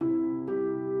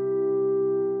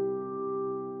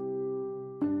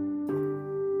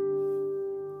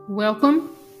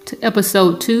Welcome to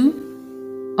episode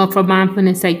 2 of For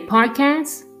Mindfulness Sake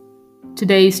podcast.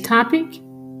 Today's topic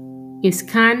is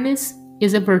kindness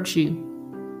is a virtue.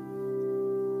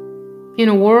 In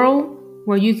a world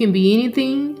where you can be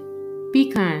anything, be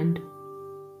kind.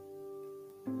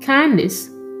 Kindness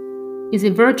is a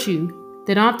virtue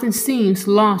that often seems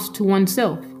lost to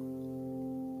oneself.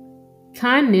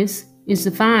 Kindness is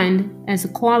defined as the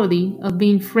quality of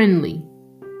being friendly,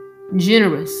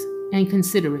 generous, and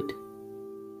considerate.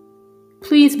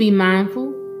 Please be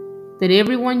mindful that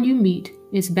everyone you meet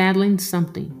is battling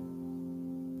something.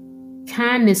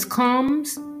 Kindness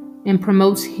calms and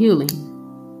promotes healing.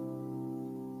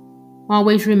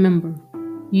 Always remember,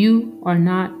 you are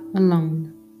not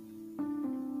alone.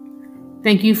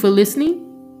 Thank you for listening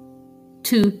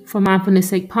to For Mindfulness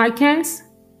Sake podcast,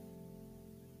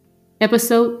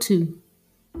 episode 2.